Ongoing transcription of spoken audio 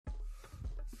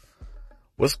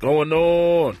What's going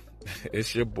on?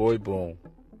 It's your boy Boom.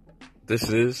 This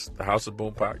is the House of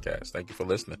Boom podcast. Thank you for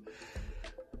listening.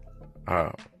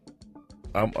 I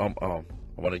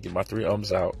want to get my 3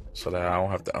 ums out so that I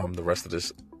don't have to the rest of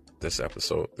this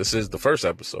episode. This is the first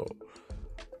episode.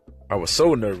 I was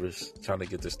so nervous trying to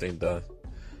get this thing done.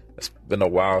 It's been a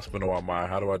while. It's been on my mind.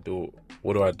 How do I do it?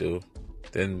 What do I do?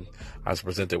 Then I was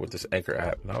presented with this Anchor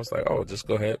app, and I was like, oh, just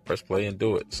go ahead, press play, and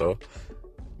do it. So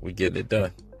we getting it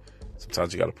done.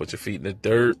 Sometimes you got to put your feet in the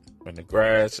dirt, in the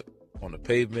grass, on the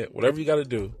pavement, whatever you got to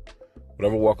do,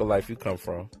 whatever walk of life you come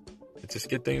from, and just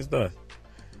get things done.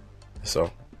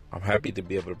 So I'm happy to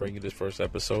be able to bring you this first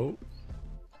episode.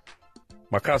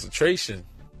 My concentration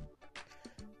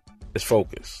is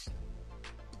focus.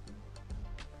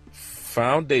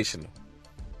 Foundational.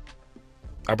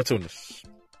 Opportunists.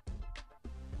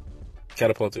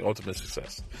 Catapulting ultimate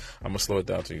success. I'm going to slow it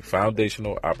down to you.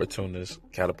 Foundational, opportunists,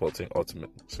 catapulting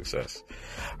ultimate success.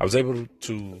 I was able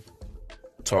to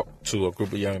talk to a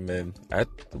group of young men at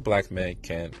the Black Man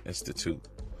Can Institute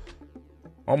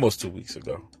almost 2 weeks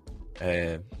ago.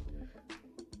 And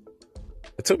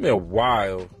it took me a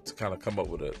while to kind of come up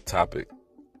with a topic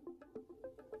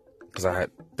because I had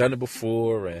done it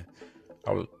before, and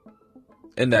I was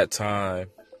in that time.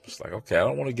 It's like, okay, I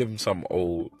don't want to give them something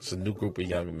old. It's a new group of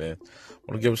young men. I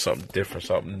want to give them something different,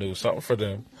 something new, something for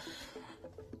them.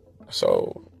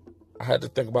 So I had to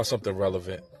think about something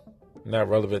relevant. And that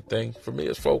relevant thing for me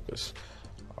is focus.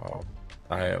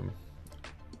 I am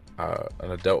an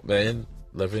adult man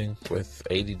living with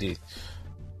ADD.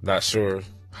 Not sure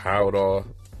how it all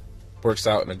works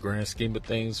out in the grand scheme of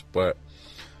things, but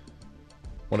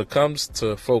when it comes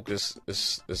to focus,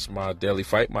 it's my daily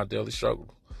fight, my daily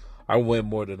struggle. I win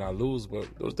more than I lose, but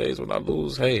those days when I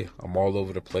lose, hey, I'm all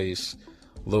over the place,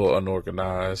 a little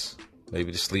unorganized,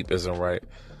 maybe the sleep isn't right.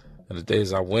 And the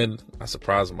days I win, I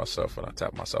surprise myself and I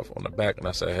tap myself on the back and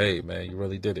I say, hey, man, you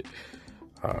really did it.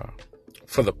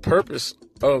 For the purpose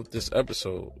of this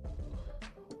episode,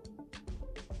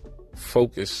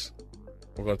 focus,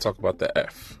 we're going to talk about the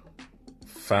F,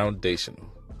 foundational.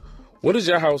 What is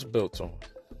your house built on?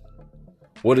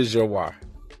 What is your why?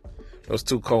 Those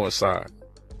two coincide.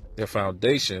 Your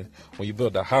foundation, when you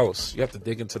build a house, you have to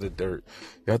dig into the dirt.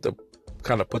 You have to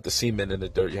kind of put the cement in the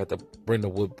dirt. You have to bring the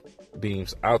wood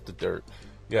beams out the dirt.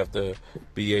 You have to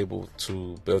be able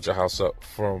to build your house up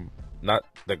from not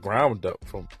the ground up,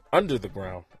 from under the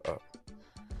ground up.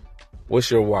 What's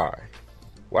your why?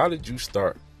 Why did you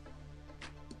start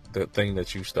the thing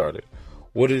that you started?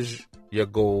 What is your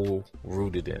goal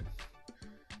rooted in?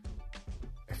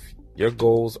 If your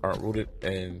goals aren't rooted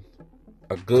in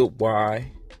a good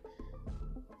why,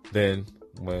 then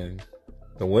when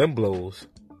the wind blows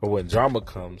or when drama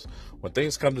comes, when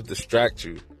things come to distract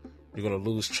you, you're going to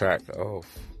lose track of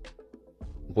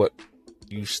what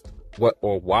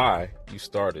or why you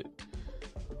started.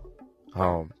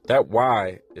 That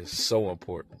why is so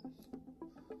important.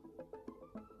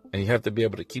 And you have to be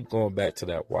able to keep going back to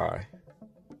that why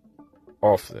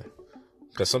often.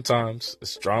 Because sometimes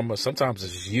it's drama, sometimes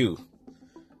it's you.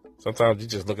 Sometimes you're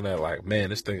just looking at it like, man,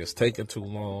 this thing is taking too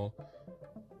long.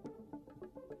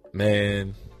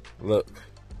 Man, look,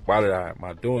 am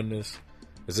I doing this?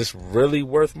 Is this really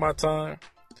worth my time?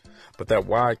 But that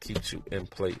why keeps you in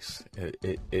place.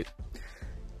 It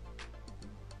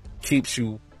keeps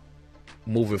you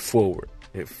moving forward.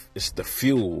 It's the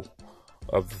fuel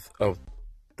of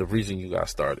the reason you got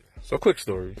started. So, quick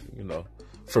story,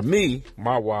 for me,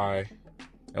 my why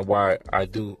and why I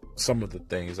do some of the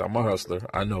things, I'm a hustler,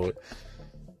 I know it,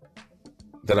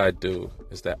 that I do,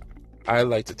 is that I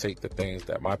like to take the things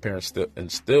that my parents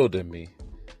instilled in me,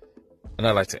 and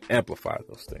I like to amplify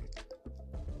those things.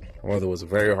 My mother was a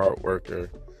very hard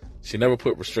worker. She never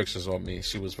put restrictions on me.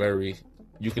 She was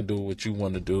you can do what you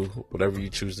want to do, whatever you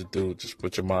choose to do, just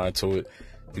put your mind to it.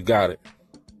 You got it.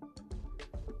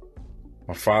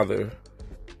 My father,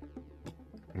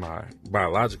 my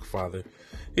biological father,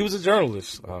 he was a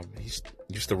journalist. He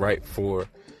used to write for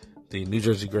the New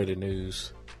Jersey Greater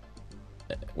News,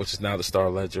 which is now the Star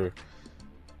Ledger.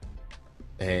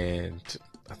 And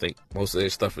I think most of their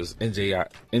stuff is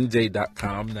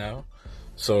NJ.com now.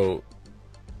 So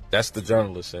that's the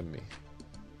journalist in me.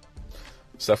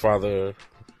 Stepfather,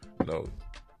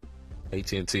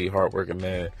 AT&T, hardworking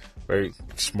man, very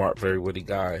smart, very witty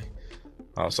guy.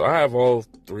 So I have all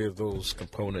 3 of those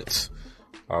components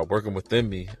working within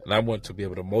me, and I want to be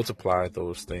able to multiply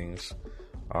those things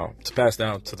to pass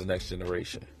down to the next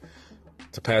generation,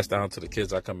 to pass down to the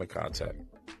kids I come in contact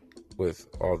with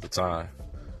all the time.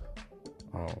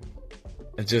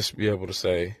 And just be able to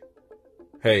say,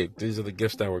 hey, these are the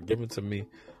gifts that were given to me.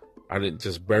 I didn't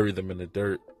just bury them in the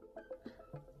dirt.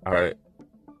 I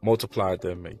multiplied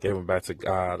them and gave them back to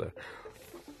God or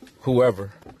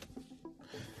whoever.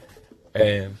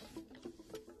 And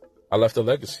I left a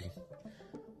legacy.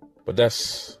 But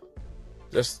that's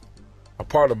just a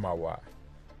part of my why.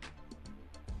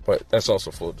 But that's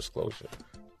also full disclosure.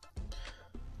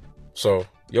 So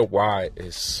your why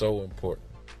is so important.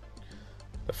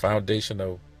 The foundation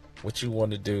of what you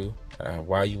want to do and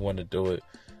why you want to do it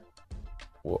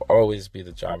will always be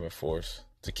the driving force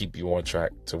to keep you on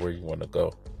track to where you want to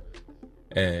go.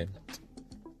 And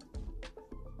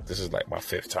this is like my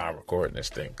 5th time recording this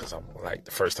thing, because I'm like,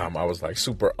 the first time I was like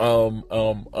super and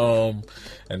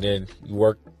then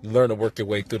you learn to work your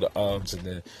way through the and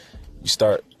then you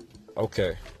start,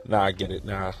 okay, now I get it.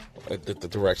 Now the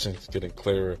direction's getting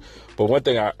clearer. But one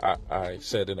thing I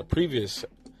said in a previous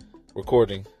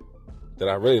recording that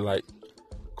I really like,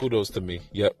 kudos to me,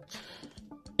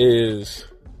 is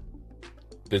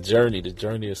the journey. The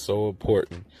journey is so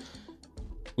important.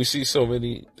 We see so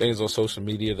many things on social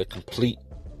media that complete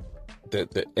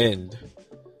the end.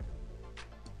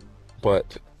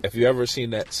 But if you ever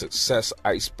seen that success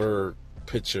iceberg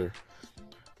picture,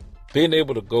 being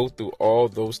able to go through all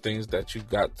those things that you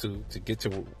got to get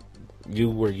to you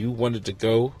where you wanted to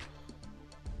go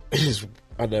is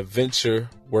an adventure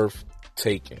worth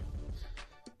taking.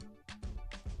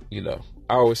 You know,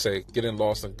 I always say getting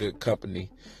lost in good company.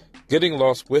 Getting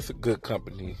lost with good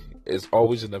company is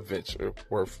always an adventure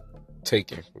worth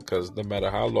taking, because no matter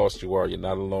how lost you are, you're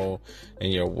not alone,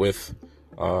 and you're with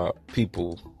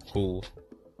people who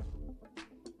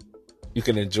you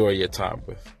can enjoy your time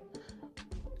with.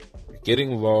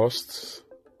 Getting lost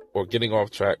or getting off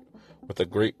track with a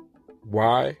great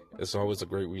why is always a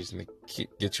great reason to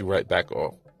get you right back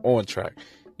on track.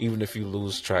 Even if you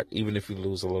lose track, even if you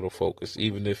lose a little focus,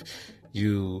 even if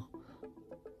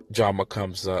drama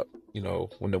comes up, you know,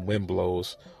 when the wind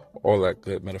blows, all that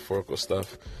good metaphorical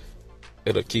stuff,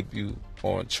 it'll keep you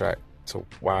on track to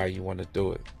why you want to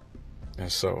do it.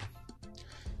 And so,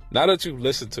 now that you've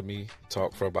listened to me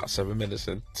talk for about 7 minutes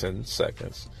and 10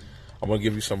 seconds, I'm going to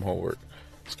give you some homework.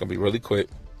 It's going to be really quick.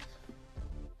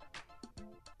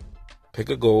 Pick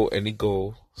a goal, any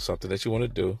goal, something that you want to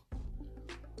do.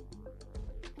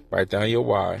 Write down your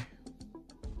why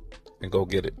and go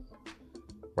get it.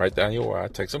 Write down your why.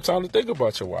 Take some time to think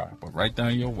about your why, but write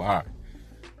down your why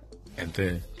and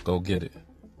then go get it.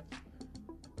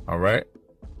 All right?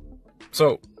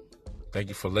 So, thank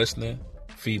you for listening.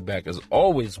 Feedback is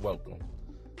always welcome.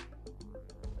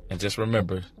 And just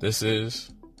remember, this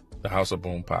is the House of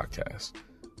Boom podcast.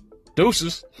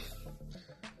 Deuces.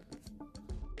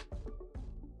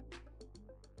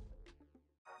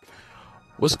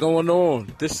 What's going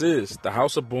on? This is the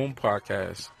House of Boom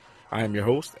podcast. I am your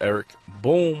host, Eric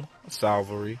Boom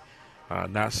Salvery.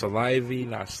 Not saliva,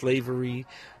 not slavery,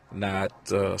 not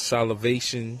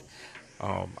salivation.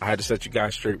 I had to set you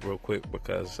guys straight real quick,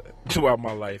 because throughout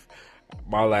my life,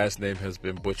 my last name has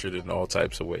been butchered in all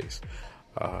types of ways.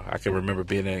 I can remember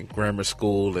being in grammar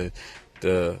school and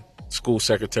the school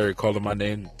secretary calling my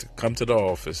name to come to the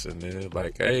office, and they're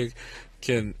like, "Hey,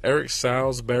 can Eric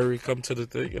Salisbury come to the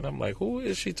thing?" And I'm like, "Who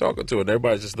is she talking to?" And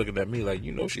everybody's just looking at me like,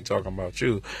 you know, she talking about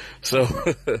you. So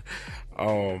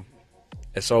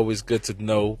it's always good to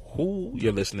know who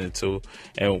you're listening to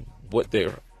and what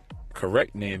their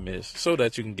correct name is, so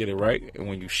that you can get it right. And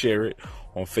when you share it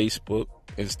on Facebook,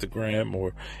 Instagram,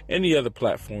 or any other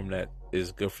platform that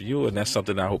is good for you, and that's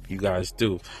something I hope you guys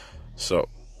do. So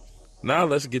now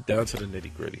let's get down to the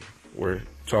nitty gritty. We're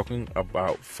talking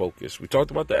about focus. We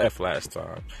talked about the F last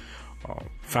time.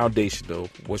 Foundational.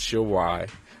 What's your why?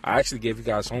 I actually gave you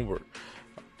guys homework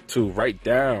to write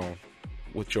down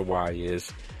what your why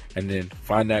is, and then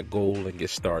find that goal and get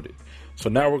started. So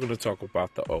now we're going to talk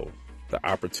about the O, the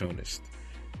opportunist.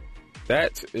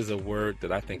 That is a word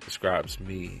that I think describes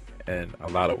me in a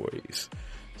lot of ways.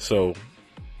 So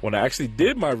when I actually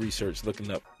did my research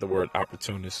looking up the word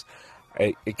opportunist,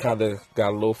 it kind of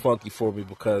got a little funky for me,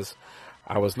 because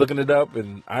I was looking it up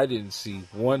and I didn't see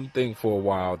one thing for a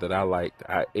while that I liked.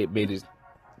 It made it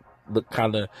look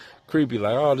kind of creepy,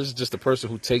 like, oh, this is just a person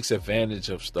who takes advantage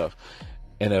of stuff,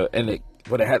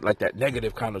 but it had like that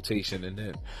negative connotation. And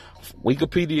then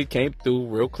Wikipedia came through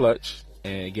real clutch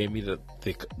and gave me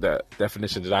the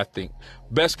definition that I think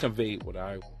best conveyed what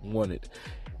I wanted.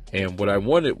 And what I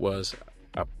wanted was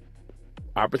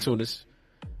opportunist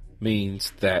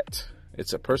means that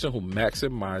it's a person who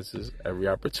maximizes every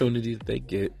opportunity that they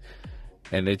get,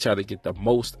 and they try to get the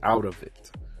most out of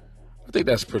it. I think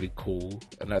that's pretty cool,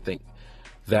 and I think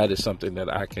that is something that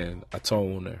I can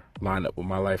atone or line up with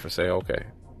my life and say, okay,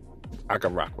 I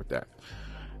can rock with that.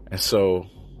 And so,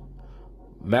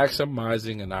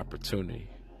 maximizing an opportunity.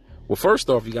 Well, first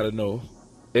off, you got to know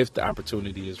if the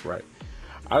opportunity is right.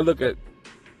 I look at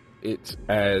it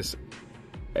as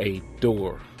a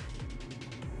door.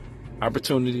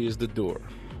 Opportunity is the door.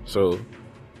 So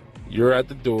you're at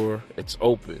the door, it's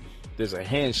open. There's a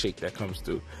handshake that comes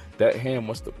through. That hand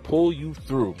wants to pull you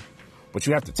through, but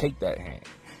you have to take that hand.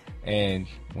 And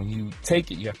when you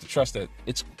take it, you have to trust that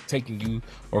it's taking you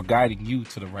or guiding you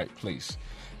to the right place.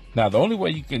 Now, the only way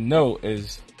you can know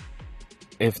is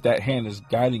if that hand is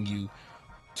guiding you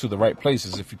to the right place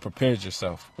is if you prepared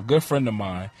yourself. A good friend of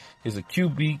mine is a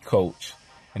QB coach,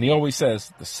 and he always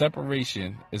says the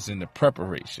separation is in the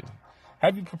preparation.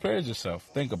 Have you prepared yourself?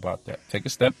 Think about that. Take a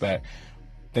step back.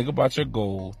 Think about your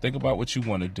goal. Think about what you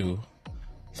want to do.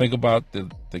 Think about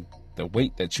the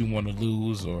weight that you want to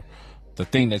lose, or the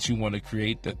thing that you want to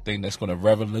create, the thing that's going to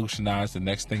revolutionize the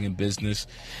next thing in business.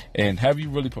 And have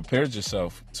you really prepared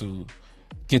yourself to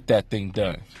get that thing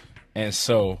done? And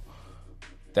so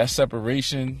that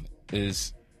separation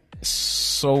is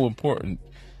so important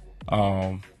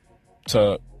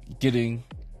to getting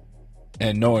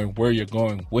and knowing where you're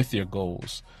going with your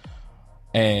goals.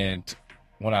 And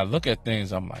when I look at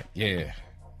things, I'm like, yeah,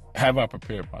 have I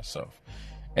prepared myself?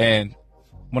 And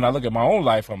when I look at my own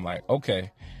life, I'm like,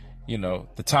 okay,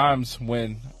 the times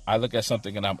when I look at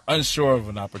something and I'm unsure of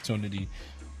an opportunity,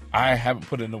 I haven't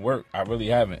put in the work. I really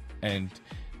haven't. And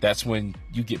that's when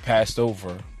you get passed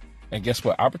over. And guess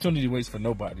what? Opportunity waits for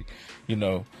nobody.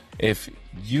 If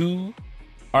you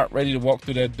aren't ready to walk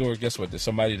through that door, guess what? There's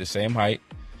somebody the same height,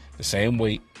 the same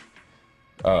weight,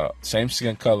 same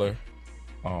skin color,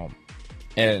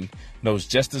 and knows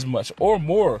just as much or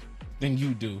more than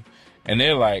you do. And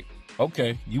they're like,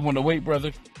 okay, you want to wait,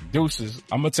 brother? Deuces.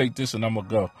 I'm going to take this and I'm going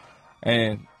to go.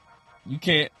 And you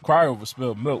can't cry over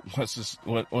spilled milk once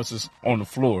it's on the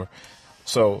floor.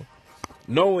 So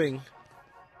knowing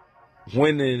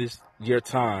when it is your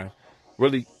time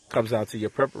really comes down to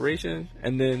your preparation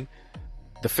and then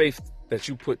the faith that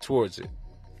you put towards it.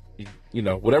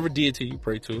 Whatever deity you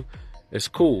pray to, it's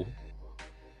cool.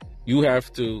 You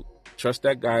have to trust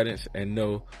that guidance and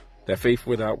know that faith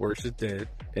without works is dead,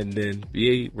 and then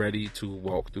be ready to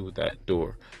walk through that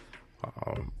door.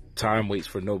 Time waits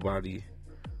for nobody.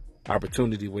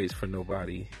 Opportunity waits for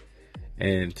nobody.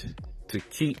 And to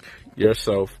keep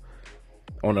yourself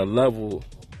on a level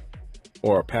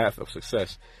or a path of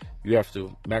success, you have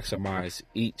to maximize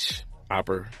each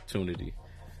opportunity.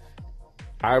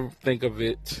 I think of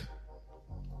it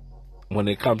when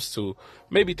it comes to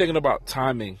maybe thinking about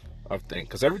timing of things,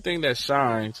 because everything that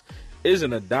shines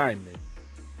isn't a diamond.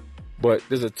 But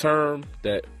there's a term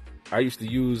that I used to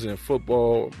use in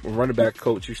football, a running back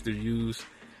coach used to use,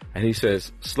 and he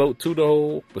says, slow to the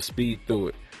hole, but speed through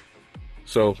it.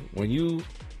 So when you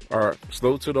are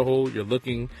slow to the hole, you're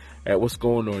looking at what's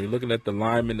going on. You're looking at the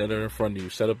linemen that are in front of you,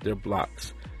 set up their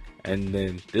blocks, and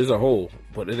then there's a hole,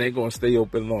 but it ain't going to stay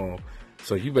open long.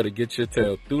 So you better get your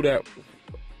tail through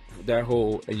that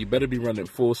hole, and you better be running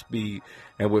full speed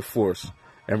and with force,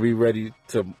 and be ready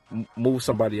to move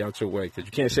somebody out your way, because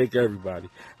you can't shake everybody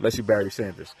unless you're Barry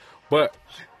Sanders. But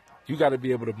you got to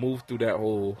be able to move through that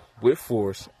hole with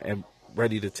force and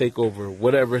ready to take over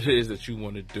whatever it is that you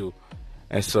want to do.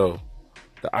 And so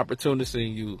the opportunity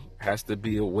in you has to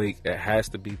be awake, it has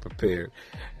to be prepared,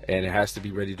 and it has to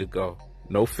be ready to go.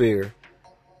 No fear.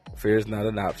 Fear is not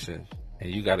an option,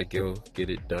 and you got to go get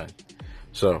it done.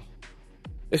 So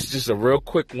it's just a real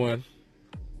quick one.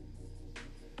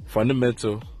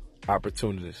 Fundamental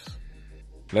opportunities.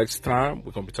 Next time,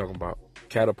 we're going to be talking about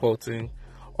catapulting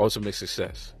ultimate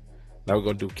success. Now we're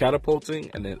going to do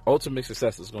catapulting, and then ultimate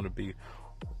success is going to be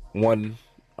one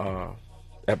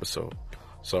episode.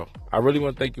 So I really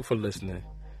want to thank you for listening.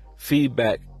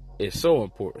 Feedback is so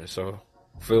important. So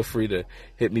feel free to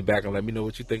hit me back and let me know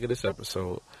what you think of this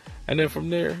episode. And then from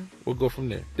there, we'll go from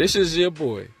there. This is your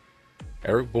boy,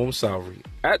 Eric Boom Salvery,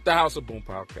 at the House of Boom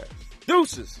Podcast.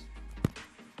 Deuces.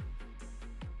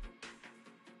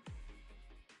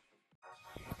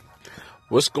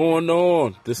 What's going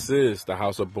on? This is the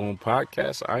House of Boom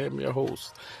Podcast. I am your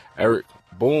host, Eric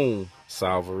Boom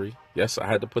Salvery. Yes, I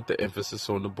had to put the emphasis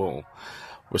on the boom.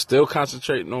 We're still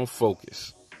concentrating on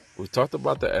focus. We talked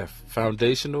about the F,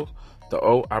 foundational, the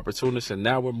O, opportunist, and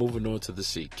now we're moving on to the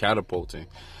C, catapulting.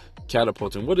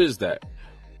 Catapulting, what is that?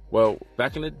 Well,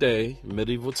 back in the day,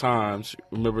 medieval times,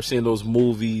 remember seeing those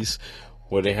movies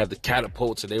where they had the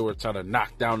catapults and they were trying to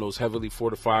knock down those heavily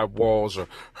fortified walls or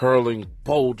hurling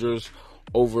boulders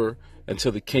over into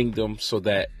the kingdom so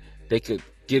that they could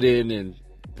get in and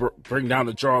bring down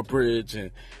the drawbridge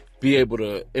and be able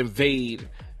to invade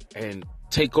and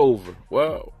take over.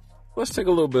 Well, let's take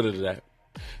a little bit of that.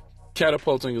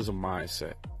 Catapulting is a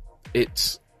mindset.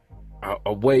 It's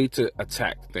a way to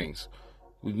attack things.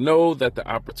 We know that the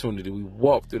opportunity, we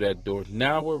walk through that door.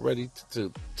 Now we're ready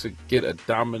to get a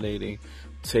dominating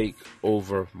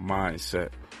takeover mindset.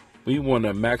 We want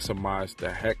to maximize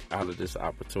the heck out of this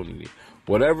opportunity.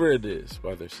 Whatever it is,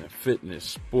 whether it's in fitness,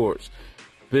 sports,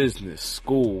 business,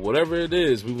 school, whatever it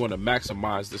is, we want to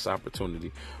maximize this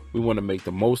opportunity. We want to make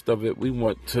the most of it. We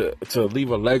want to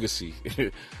leave a legacy.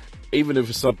 Even if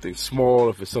it's something small,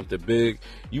 if it's something big,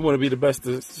 you want to be the best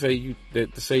to say you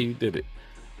did it.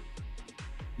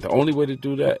 The only way to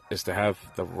do that is to have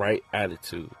the right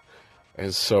attitude.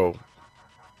 And so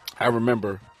I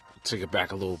remember, take it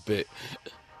back a little bit,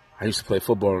 I used to play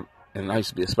football and I used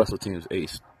to be a special teams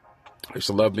ace. I used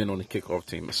to love being on the kickoff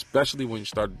team, especially when you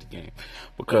started the game,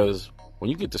 because when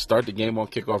you get to start the game on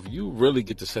kickoff, you really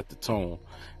get to set the tone.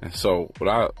 And so what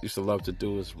I used to love to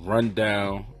do is run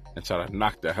down and try to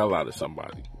knock the hell out of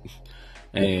somebody.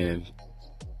 And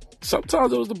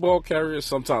sometimes it was the ball carrier,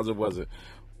 sometimes it wasn't.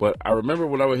 But I remember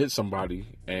when I would hit somebody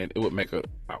and it would make a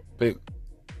big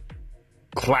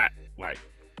clap, like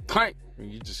clank,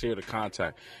 and you just hear the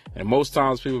contact. And most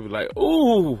times people would be like,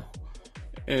 ooh,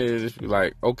 and it'd just be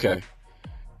like, okay.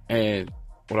 And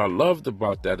what I loved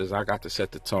about that is I got to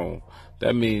set the tone.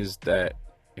 That means that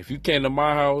if you came to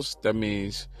my house, that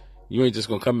means you ain't just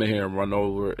going to come in here and run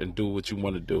over and do what you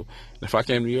want to do. And if I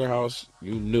came to your house,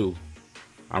 you knew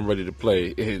I'm ready to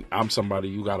play and I'm somebody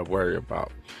you got to worry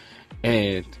about.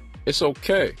 And it's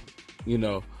okay,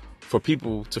 for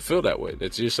people to feel that way,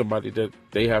 that you're somebody that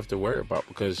they have to worry about,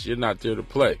 because you're not there to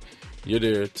play. You're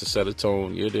there to set a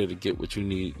tone. You're there to get what you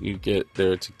need. You get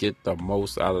there to get the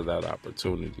most out of that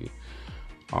opportunity.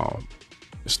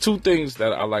 There's two things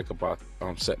that I like about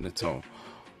setting the tone.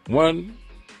 One,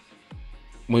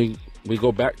 when we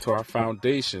go back to our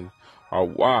foundation, our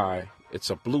why,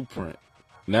 it's a blueprint.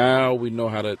 Now we know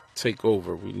how to take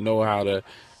over. We know how to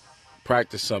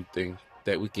practice something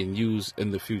that we can use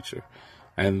in the future.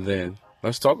 And then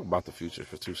let's talk about the future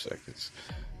for 2 seconds.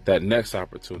 That next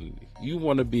opportunity. You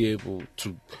want to be able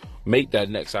to make that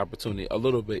next opportunity a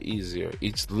little bit easier.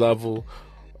 Each level,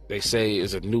 they say,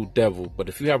 is a new devil. But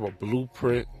if you have a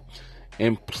blueprint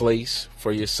in place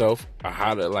for yourself on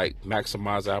how to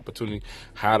maximize the opportunity,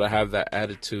 how to have that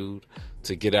attitude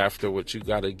to get after what you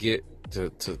got to get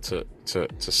to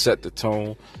set the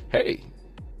tone. Hey,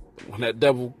 when that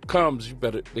devil comes, he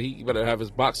better have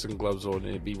his boxing gloves on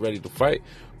and be ready to fight,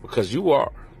 because you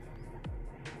are.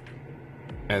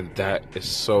 And that is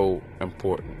so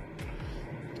important.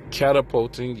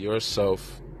 Catapulting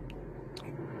yourself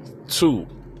to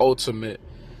ultimate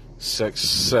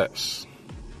success.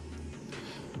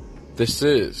 This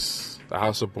is the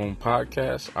House of Boom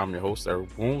podcast. I'm your host,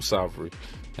 Eric Boom Salvery,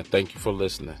 and thank you for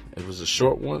listening. It was a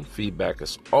short one. Feedback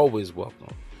is always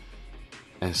welcome.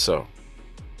 And so,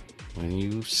 when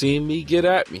you see me, get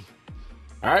at me.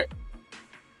 All right?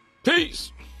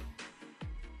 Peace.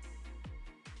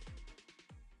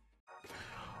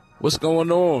 What's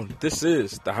going on? This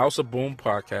is the House of Boom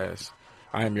podcast.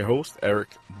 I am your host, Eric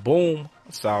Boom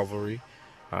Salvery.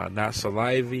 Not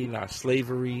saliva, not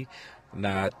slavery,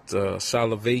 not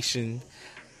salivation.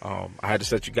 I had to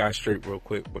set you guys straight real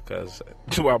quick, because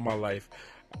throughout my life,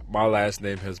 my last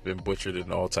name has been butchered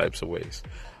in all types of ways.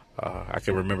 I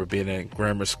can remember being in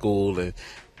grammar school and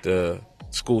the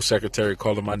school secretary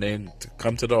calling my name to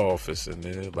come to the office, and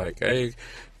they're like, hey,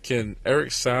 can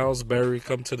Eric Salisbury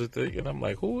come to the thing? And I'm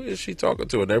like, who is she talking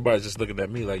to? And everybody's just looking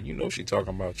at me like, she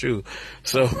talking about you.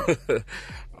 So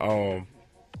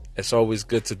it's always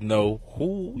good to know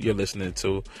who you're listening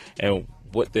to and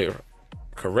what their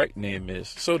correct name is,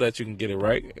 so that you can get it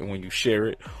right. And when you share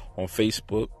it on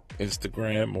Facebook,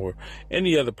 Instagram, or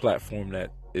any other platform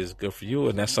that is good for you,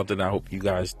 and that's something I hope you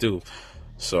guys do.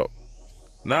 So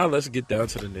now let's get down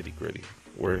to the nitty gritty.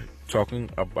 We're talking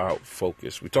about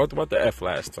focus. We talked about the F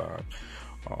last time.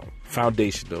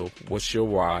 Foundational. What's your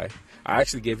why? I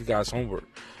actually gave you guys homework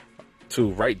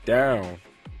to write down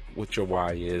what your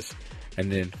why is,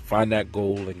 and then find that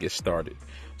goal and get started.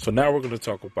 So now we're going to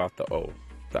talk about the O,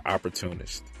 the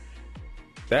opportunist.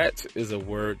 That is a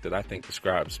word that I think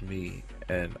describes me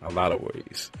in a lot of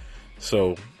ways.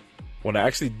 So when I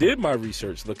actually did my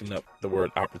research looking up the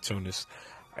word opportunist,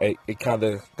 it kind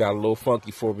of got a little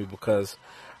funky for me, because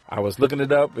I was looking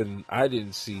it up and I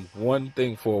didn't see one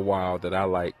thing for a while that I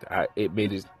liked. It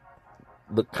made it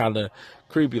look kind of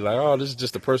creepy, like, oh, this is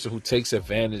just a person who takes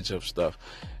advantage of stuff.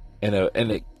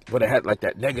 But it had like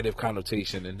that negative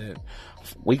connotation. And then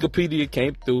Wikipedia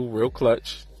came through real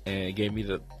clutch and gave me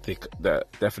the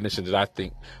definition that I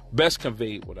think best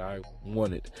conveyed what I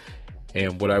wanted.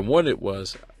 And what I wanted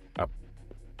was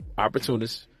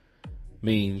opportunist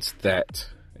means that,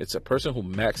 It's a person who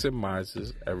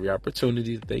maximizes every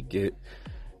opportunity that they get,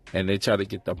 and they try to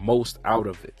get the most out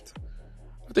of it.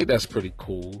 I think that's pretty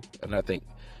cool, and I think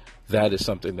that is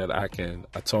something that I can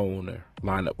atone or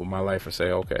line up with my life and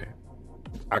say, okay,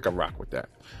 I can rock with that.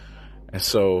 And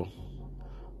so,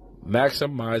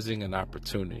 maximizing an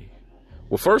opportunity.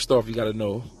 Well, first off, you got to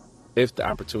know if the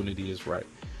opportunity is right.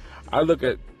 I look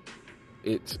at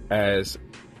it as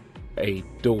a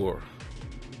door.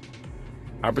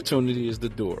 Opportunity is the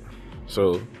door.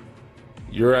 So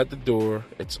you're at the door,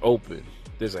 it's open.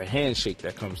 There's a handshake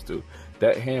that comes through.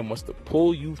 That hand wants to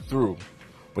pull you through,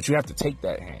 but you have to take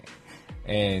that hand.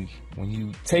 And when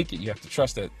you take it, you have to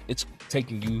trust that it's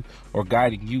taking you or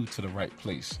guiding you to the right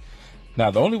place. Now,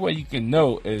 the only way you can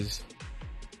know is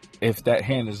if that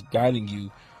hand is guiding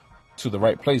you to the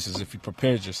right place is if you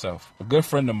prepared yourself. A good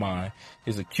friend of mine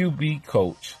is a QB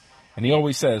coach, and he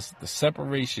always says the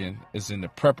separation is in the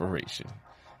preparation.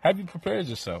 Have you prepared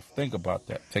yourself? Think about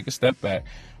that. Take a step back.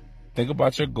 Think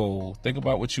about your goal. Think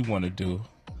about what you want to do.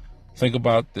 Think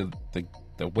about the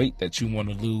weight that you want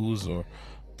to lose, or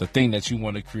the thing that you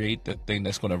want to create, the thing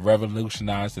that's going to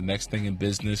revolutionize the next thing in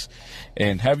business.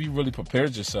 And have you really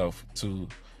prepared yourself to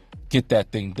get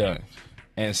that thing done?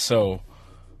 And so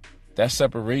that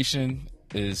separation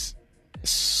is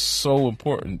so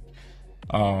important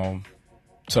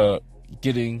to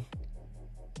getting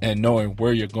and knowing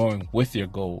where you're going with your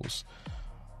goals.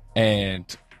 And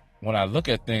when I look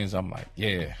at things, I'm like,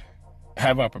 yeah,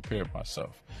 have I prepared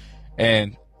myself?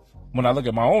 And when I look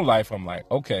at my own life, I'm like,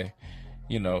 okay,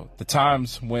 the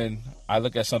times when I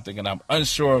look at something and I'm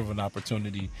unsure of an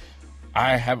opportunity,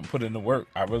 I haven't put in the work.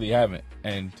 I really haven't.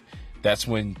 And that's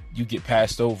when you get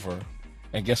passed over.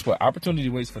 And guess what? Opportunity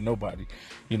waits for nobody.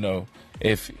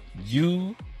 If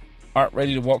you aren't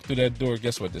ready to walk through that door,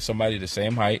 guess what? There's somebody the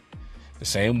same height, the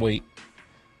same weight,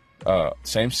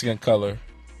 same skin color,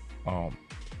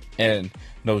 and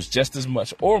knows just as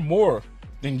much or more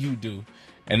than you do.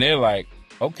 And they're like,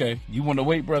 okay, you want to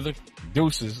wait, brother?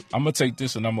 Deuces. I'm going to take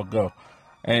this and I'm going to go.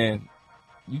 And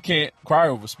you can't cry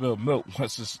over spilled milk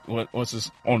once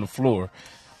it's on the floor.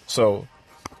 So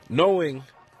knowing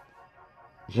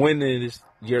when it is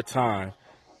your time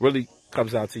really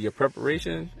comes down to your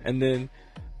preparation and then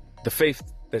the faith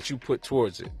that you put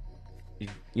towards it.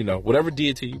 Whatever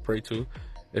deity you pray to,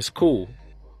 it's cool.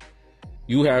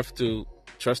 You have to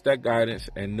trust that guidance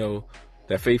and know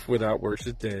that faith without works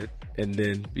is dead, and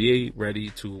then be ready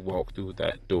to walk through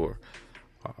that door.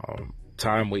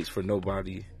 Time waits for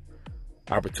nobody.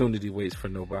 Opportunity waits for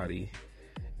nobody.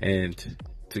 And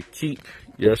to keep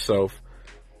yourself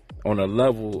on a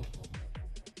level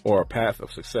or a path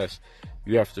of success,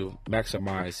 you have to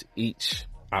maximize each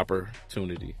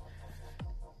opportunity.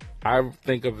 I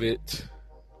think of it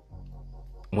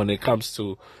when it comes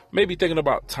to maybe thinking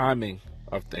about timing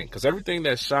of things, because everything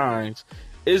that shines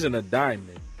isn't a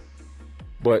diamond.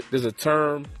 But there's a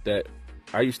term that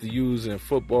I used to use in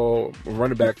football, a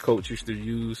running back coach used to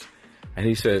use, and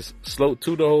he says, slow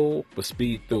to the hole, but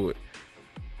speed through it.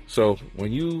 So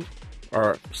when you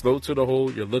are slow to the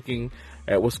hole, you're looking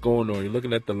at what's going on. You're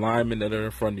looking at the linemen that are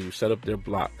in front of you, set up their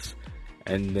blocks.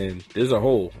 And then there's a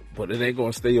hole, but it ain't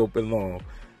going to stay open long.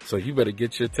 So you better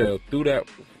get your tail through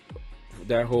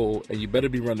that hole, and you better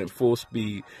be running full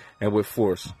speed and with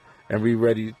force, and be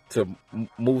ready to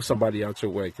move somebody out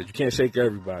your way, because you can't shake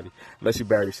everybody unless you're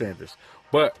Barry Sanders.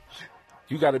 But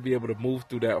you got to be able to move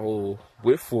through that hole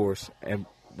with force and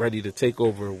ready to take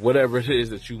over whatever it is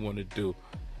that you want to do.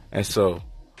 And so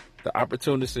the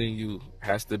opportunity in you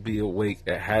has to be awake.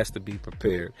 It has to be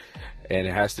prepared, and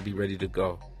it has to be ready to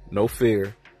go. No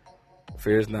fear.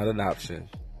 Fear is not an option,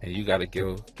 and you got to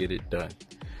go get it done.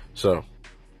 So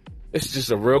it's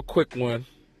just a real quick one.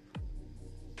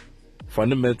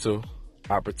 Fundamental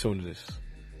opportunities.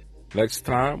 Next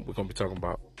time, we're going to be talking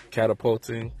about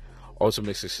catapulting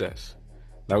ultimate success.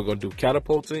 Now we're going to do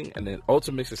catapulting, and then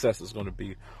ultimate success is going to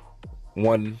be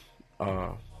one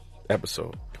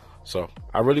episode. So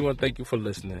I really want to thank you for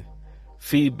listening.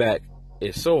 Feedback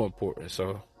is so important.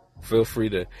 So feel free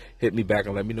to hit me back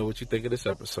and let me know what you think of this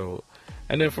episode.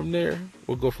 And then from there,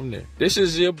 we'll go from there. This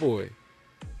is your boy,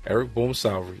 Eric Boom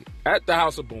Salvery, at the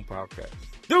House of Boom Podcast.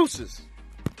 Deuces.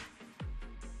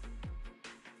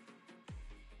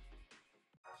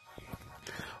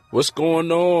 What's going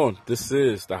on? This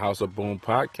is the House of Boom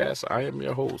Podcast. I am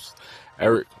your host,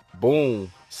 Eric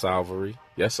Boom Salvery.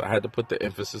 Yes, I had to put the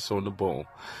emphasis on the boom.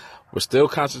 We're still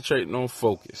concentrating on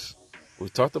focus. We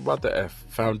talked about the F,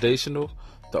 foundational,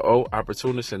 the O,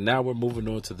 opportunist, and now we're moving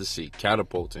on to the C,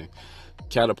 catapulting.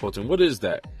 Catapulting, what is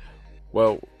that?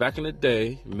 Well, back in the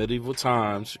day, medieval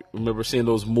times, remember seeing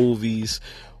those movies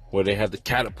where they had the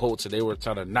catapults and they were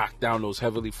trying to knock down those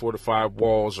heavily fortified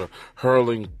walls or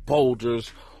hurling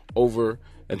boulders over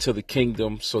into the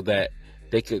kingdom so that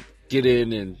they could get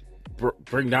in and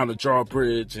bring down the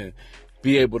drawbridge and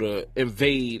be able to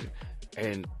invade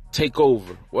and take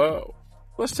over. Well,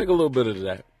 let's take a little bit of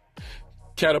that.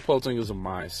 Catapulting is a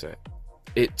mindset.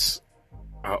 It's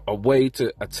a way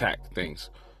to attack things.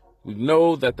 We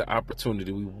know that the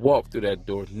opportunity, we walk through that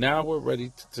door. Now we're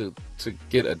ready to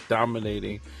get a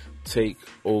dominating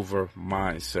takeover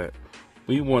mindset.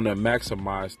 We want to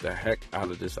maximize the heck out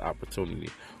of this opportunity.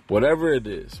 Whatever it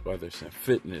is, whether it's in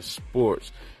fitness,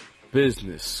 sports,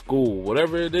 business, school,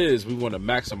 whatever it is, we want to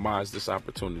maximize this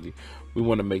opportunity. We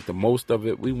want to make the most of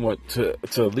it. We want to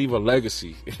leave a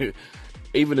legacy.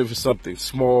 Even if it's something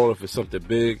small, if it's something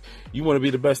big, you want to be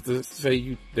the best to say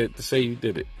you did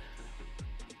it.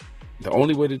 The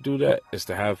only way to do that is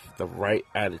to have the right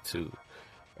attitude.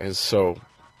 And so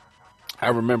I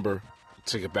remember,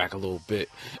 take it back a little bit,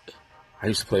 I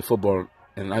used to play football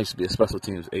and I used to be a special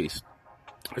teams ace.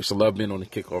 I used to love being on the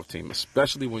kickoff team,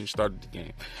 especially when you started the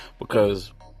game,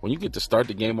 because when you get to start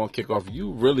the game on kickoff,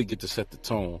 you really get to set the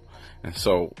tone. And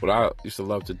so what I used to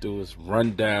love to do is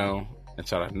run down and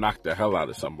try to knock the hell out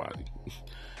of somebody.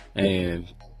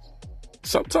 And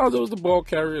sometimes it was the ball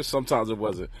carrier, sometimes it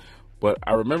wasn't. But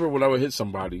I remember when I would hit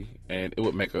somebody and it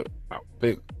would make a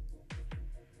big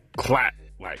clap,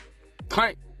 like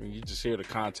clank, and you just hear the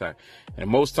contact. And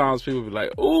most times people would be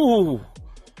like, ooh,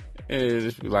 and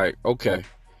just be like, okay.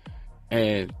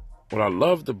 And what I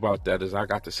loved about that is I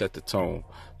got to set the tone.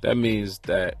 That means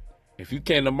that if you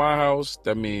came to my house,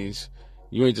 that means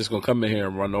you ain't just going to come in here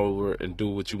and run over and do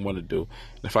what you want to do.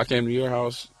 And if I came to your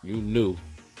house, you knew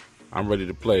I'm ready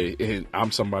to play and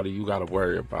I'm somebody you got to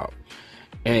worry about.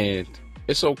 And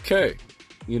it's okay,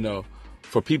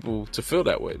 for people to feel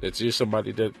that way, that you're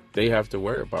somebody that they have to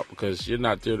worry about, because you're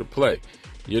not there to play.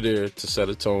 You're there to set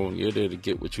a tone. You're there to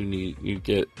get what you need. You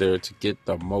get there to get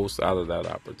the most out of that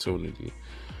opportunity.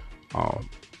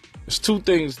 There's two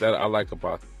things that I like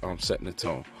about setting the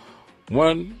tone.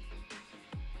 One,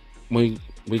 when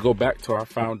we go back to our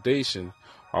foundation,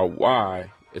 our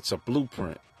why, it's a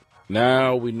blueprint.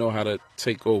 Now we know how to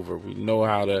take over. We know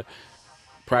how to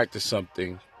practice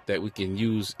something that we can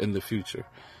use in the future.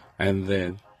 And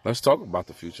then let's talk about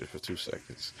the future for 2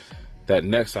 seconds. That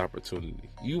next opportunity.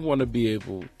 You want to be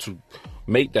able to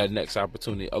make that next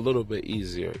opportunity a little bit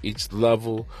easier. Each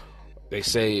level, they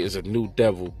say, is a new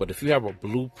devil. But if you have a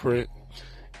blueprint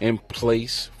in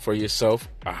place for yourself,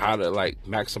 how to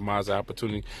maximize the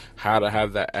opportunity, how to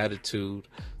have that attitude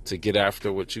to get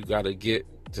after what you got to get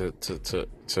to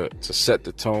set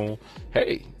the tone.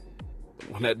 Hey,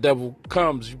 when that devil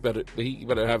comes, he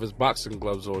better have his boxing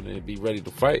gloves on and be ready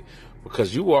to fight,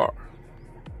 because you are.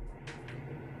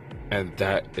 And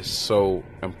that is so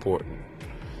important.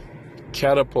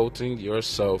 Catapulting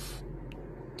yourself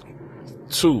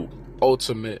to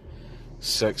ultimate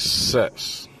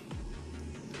success.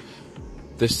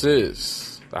 This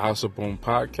is the House of Boom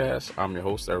podcast. I'm your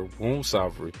host, Eric Boom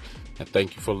Salvery, and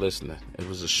thank you for listening. It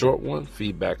was a short one.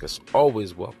 Feedback is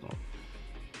always welcome.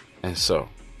 And so,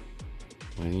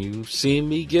 when you see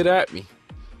me, get at me.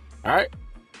 All right?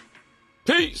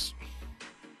 Peace.